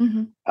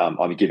 Mm-hmm.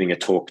 I'm giving a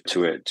talk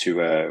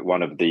to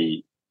one of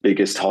the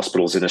biggest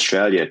hospitals in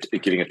Australia,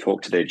 giving a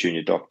talk to their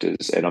junior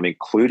doctors, and I'm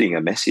including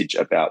a message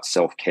about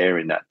self-care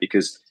in that,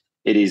 because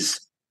it is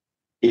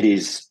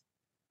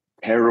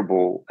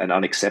terrible and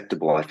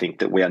unacceptable, I think,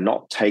 that we are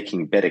not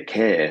taking better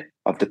care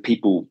of the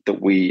people that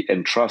we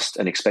entrust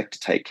and expect to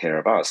take care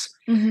of us.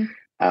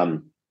 Mm-hmm.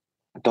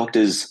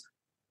 Doctors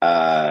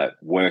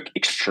work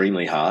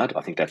extremely hard.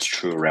 I think that's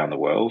true around the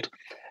world.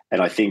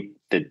 And I think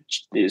that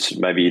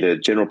maybe the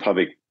general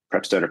public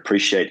perhaps don't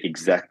appreciate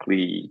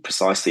exactly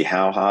precisely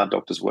how hard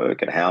doctors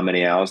work and how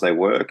many hours they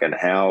work and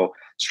how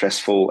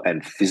stressful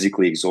and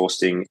physically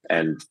exhausting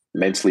and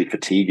mentally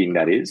fatiguing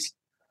that is.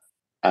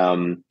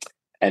 And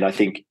I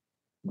think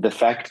the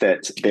fact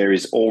that there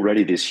is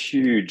already this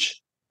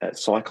huge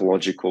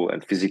psychological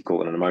and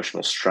physical and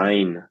emotional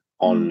strain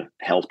on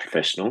health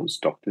professionals,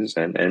 doctors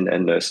and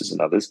nurses and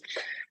others,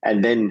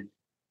 and then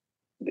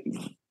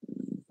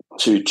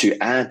to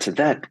add to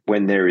that,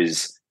 when there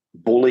is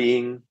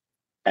bullying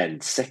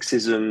and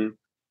sexism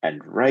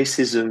and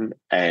racism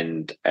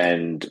and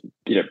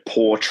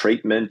poor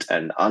treatment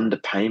and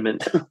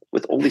underpayment,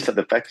 with all these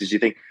other factors, you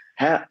think,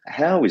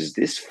 how is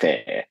this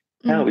fair?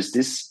 How is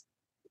this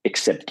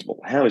acceptable?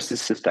 How is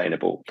this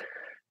sustainable?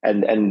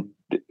 And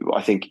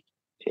I think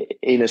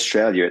in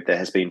Australia there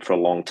has been for a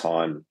long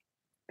time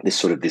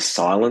this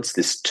silence,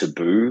 this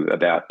taboo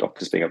about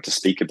doctors being able to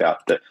speak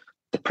about the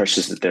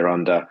pressures that they're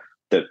under,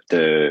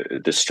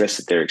 the stress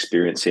that they're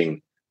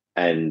experiencing,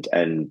 and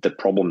the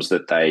problems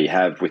that they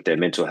have with their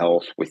mental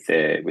health, with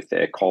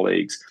their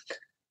colleagues.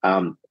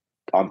 I'm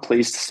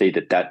pleased to see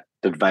that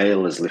the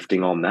veil is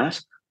lifting on that,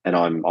 and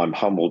I'm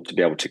humbled to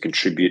be able to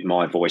contribute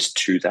my voice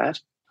to that.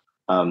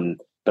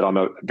 But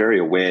I'm very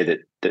aware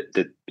that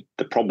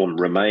the problem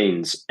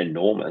remains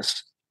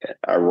enormous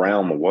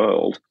around the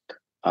world,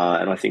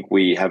 and I think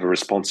we have a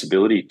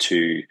responsibility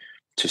to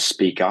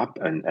speak up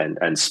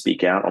and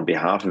speak out on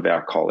behalf of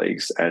our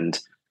colleagues and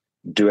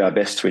do our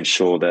best to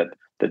ensure that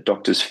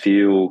doctors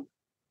feel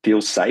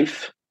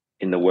safe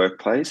in the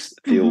workplace,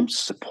 feel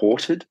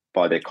supported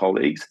by their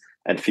colleagues,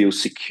 and feel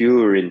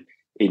secure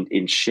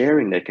in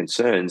sharing their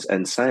concerns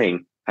and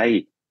saying,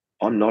 "Hey,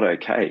 I'm not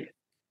okay."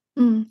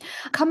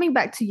 Coming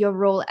back to your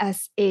role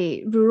as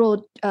a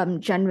rural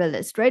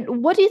generalist, right?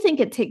 What do you think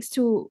it takes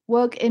to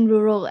work in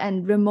rural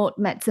and remote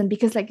medicine?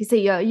 Because, like you say,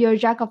 you're a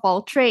jack of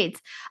all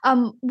trades.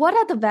 What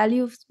are the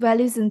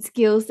values and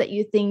skills that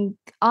you think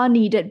are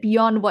needed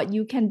beyond what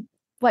you can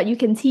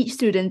teach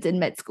students in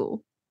med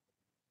school?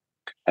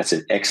 That's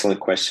an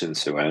excellent question,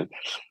 Sue-Ann.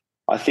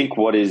 I think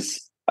what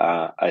is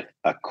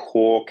a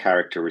core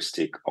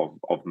characteristic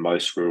of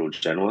most rural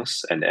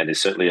generalists, and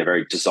is certainly a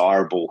very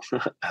desirable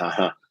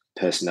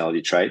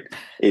personality trait,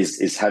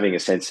 is having a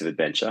sense of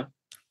adventure.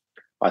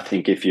 I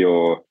think if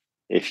you're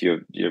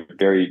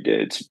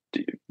very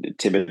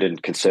timid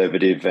and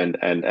conservative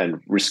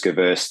and risk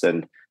averse,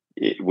 then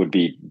it would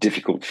be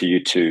difficult for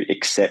you to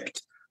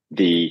accept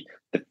the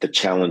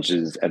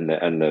challenges and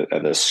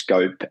the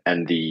scope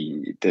and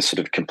the sort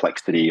of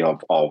complexity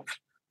of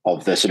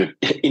the sort of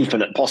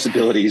infinite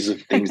possibilities of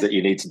things that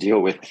you need to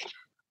deal with.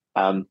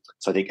 So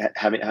I think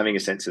having a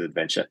sense of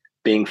adventure,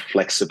 being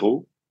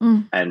flexible,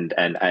 and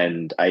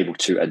able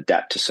to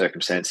adapt to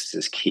circumstances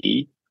is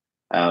key.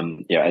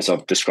 As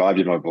I've described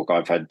in my book,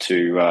 I've had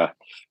to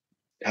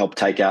help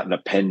take out an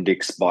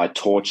appendix by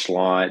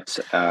torchlight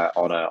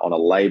on a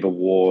labour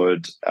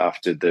ward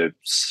after the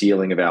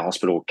ceiling of our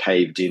hospital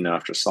caved in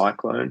after a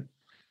cyclone.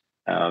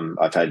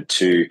 I've had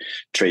to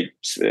treat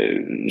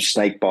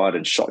snake bite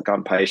and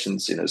shotgun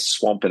patients in a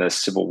swamp in a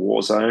civil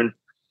war zone.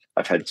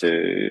 I've had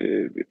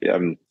to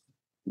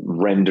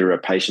render a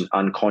patient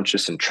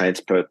unconscious and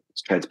transport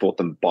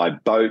them by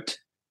boat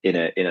in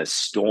a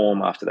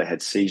storm after they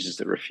had seizures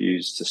that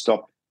refused to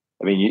stop.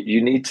 I mean,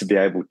 you need to be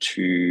able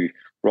to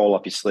roll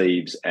up your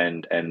sleeves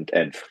and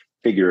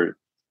figure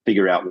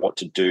out what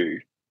to do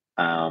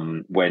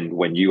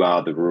when you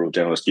are the rural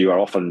generalist. You are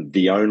often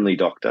the only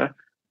doctor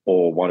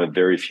or one of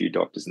very few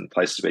doctors in the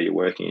places where you're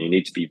working. You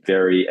need to be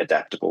very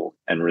adaptable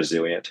and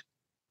resilient.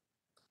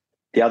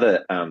 The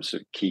other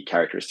sort of key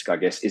characteristic, I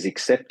guess, is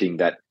accepting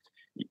that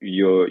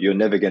you're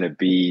never going to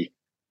be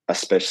a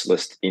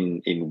specialist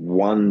in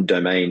one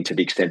domain to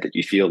the extent that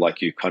you feel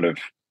like you kind of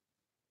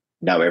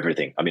know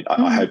everything. I mean,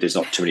 I hope there's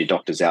not too many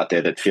doctors out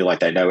there that feel like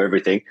they know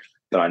everything,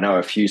 but I know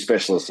a few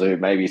specialists who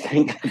maybe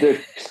think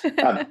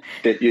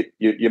that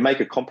you make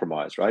a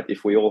compromise, right?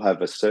 If we all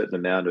have a certain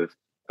amount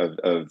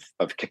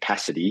of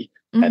capacity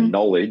and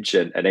knowledge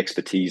and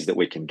expertise that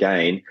we can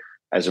gain,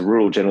 as a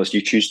rural generalist,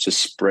 you choose to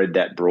spread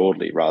that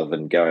broadly rather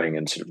than going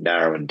and sort of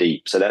narrow and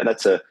deep. So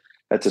that's a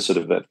sort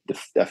of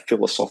a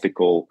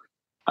philosophical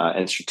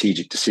and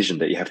strategic decision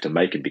that you have to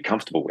make and be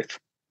comfortable with.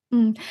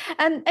 And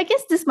I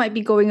guess this might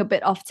be going a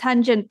bit off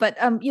tangent, but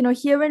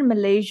here in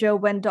Malaysia,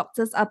 when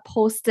doctors are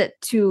posted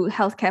to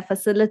healthcare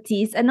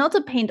facilities, and not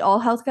to paint all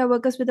healthcare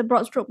workers with a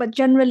broad stroke, but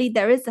generally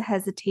there is a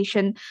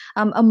hesitation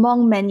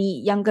among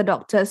many younger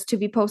doctors to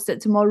be posted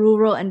to more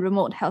rural and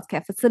remote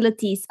healthcare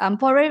facilities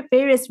for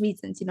various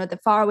reasons. They're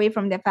far away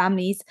from their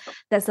families.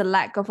 There's a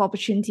lack of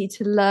opportunity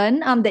to learn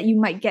that you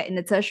might get in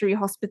a tertiary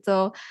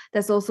hospital.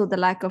 There's also the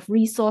lack of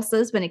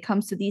resources when it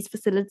comes to these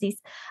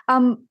facilities.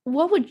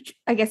 What would,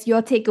 I guess,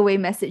 your takeaway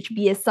message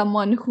be as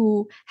someone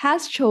who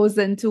has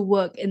chosen to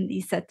work in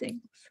these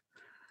settings?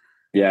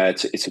 Yeah,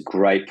 it's a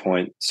great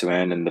point,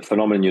 Suan, and the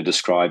phenomenon you're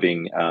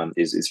describing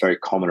is very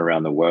common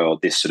around the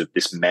world.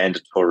 This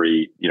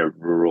mandatory,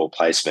 rural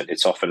placement.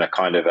 It's often a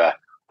kind of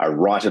a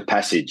rite of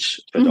passage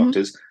for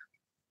doctors.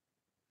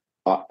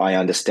 I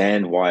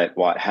understand why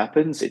it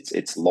happens.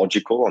 It's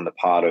logical on the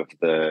part of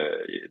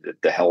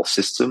the health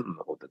system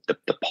or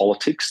the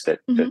politics that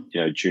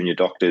junior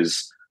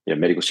doctors,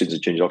 medical students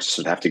and junior doctors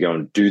would have to go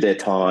and do their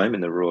time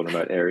in the rural and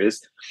remote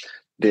areas.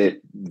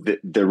 The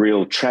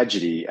real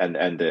tragedy and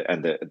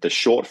the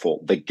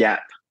shortfall, the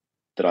gap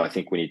that I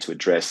think we need to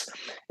address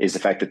is the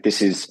fact that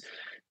this is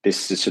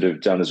sort of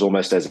done as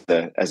almost as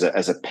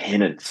a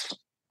penance.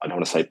 I don't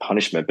want to say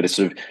punishment, but it's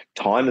sort of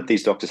time that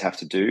these doctors have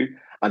to do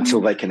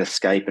until they can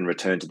escape and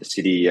return to the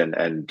city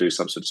and do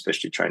some sort of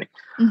specialty training.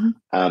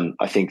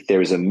 I think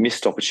there is a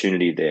missed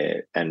opportunity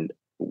there, and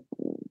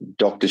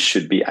doctors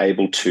should be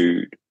able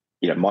to.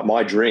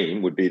 My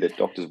dream would be that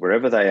doctors,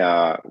 wherever they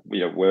are,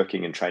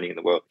 working and training in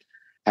the world,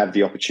 have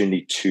the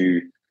opportunity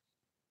to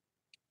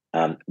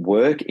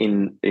work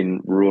in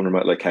rural and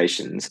remote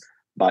locations,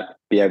 but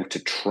be able to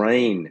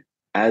train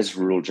as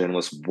rural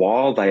generalists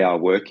while they are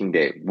working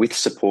there, with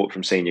support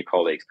from senior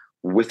colleagues,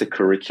 with a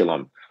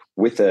curriculum,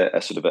 with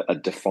a sort of a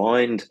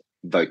defined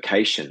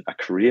vocation, a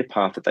career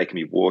path that they can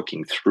be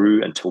walking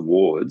through and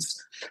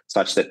towards,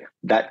 such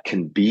that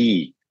can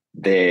be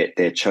their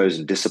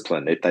chosen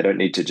discipline. They don't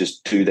need to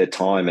just do their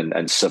time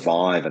and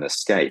survive and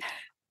escape.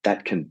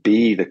 That can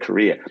be the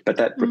career, but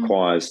that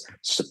requires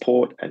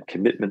support and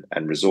commitment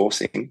and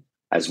resourcing,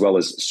 as well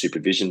as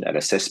supervision and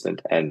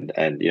assessment and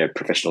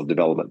professional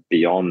development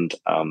beyond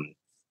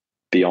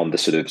the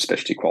sort of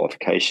specialty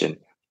qualification.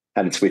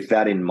 And it's with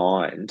that in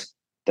mind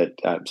that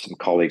some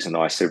colleagues and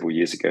I several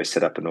years ago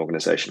set up an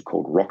organization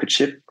called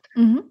Rocketship.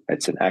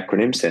 It's an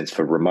acronym, stands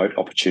for Remote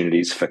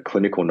Opportunities for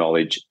Clinical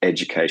Knowledge,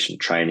 Education,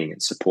 Training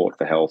and Support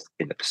for Health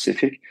in the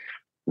Pacific.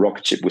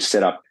 Rocketship was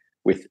set up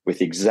with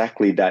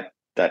exactly that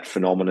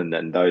phenomenon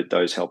and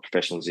those health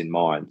professionals in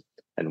mind.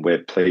 And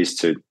we're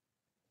pleased to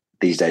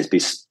these days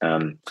be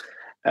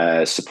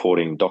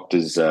supporting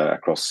doctors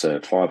across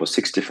 5 or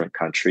 6 different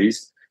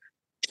countries,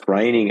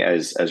 training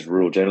as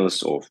rural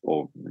generalists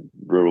or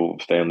rural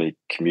family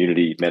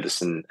community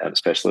medicine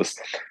specialists,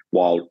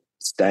 while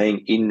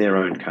staying in their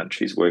own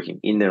countries, working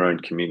in their own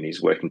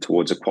communities, working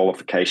towards a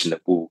qualification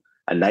that will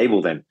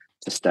enable them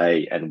to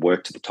stay and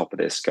work to the top of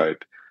their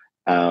scope.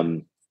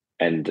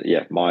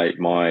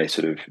 My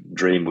sort of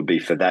dream would be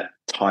for that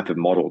type of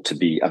model to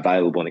be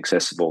available and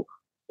accessible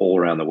all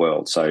around the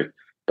world. So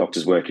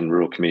doctors work in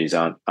rural communities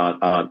aren't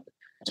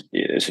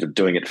sort of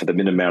doing it for the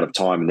minimum amount of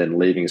time and then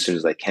leaving as soon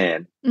as they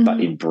can, but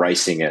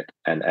embracing it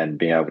and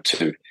being able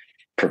to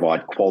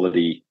provide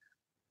quality,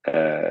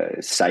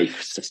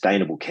 safe,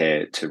 sustainable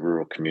care to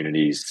rural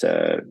communities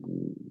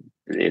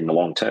in the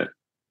long term.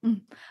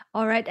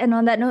 All right. And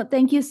on that note,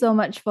 thank you so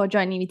much for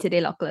joining me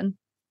today, Lachlan.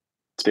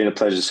 It's been a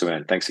pleasure,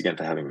 Suan. Thanks again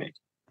for having me.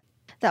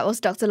 That was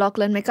Dr.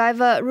 Lachlan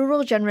McIver,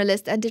 rural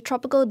generalist and the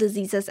Tropical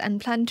Diseases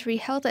and Planetary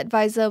Health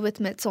Advisor with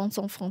Médecins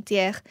Sans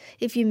Frontières.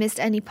 If you missed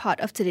any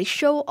part of today's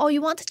show or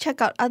you want to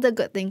check out other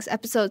Good Things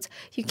episodes,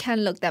 you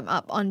can look them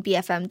up on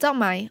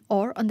bfm.my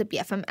or on the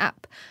BFM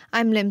app.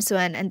 I'm Lim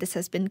Suan and this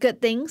has been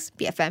Good Things,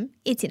 BFM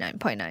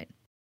 89.9.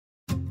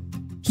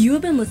 You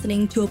have been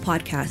listening to a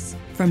podcast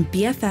from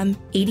BFM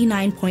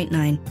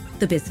 89.9,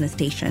 the business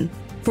station.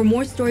 For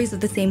more stories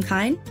of the same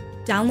kind,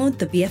 download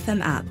the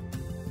BFM app.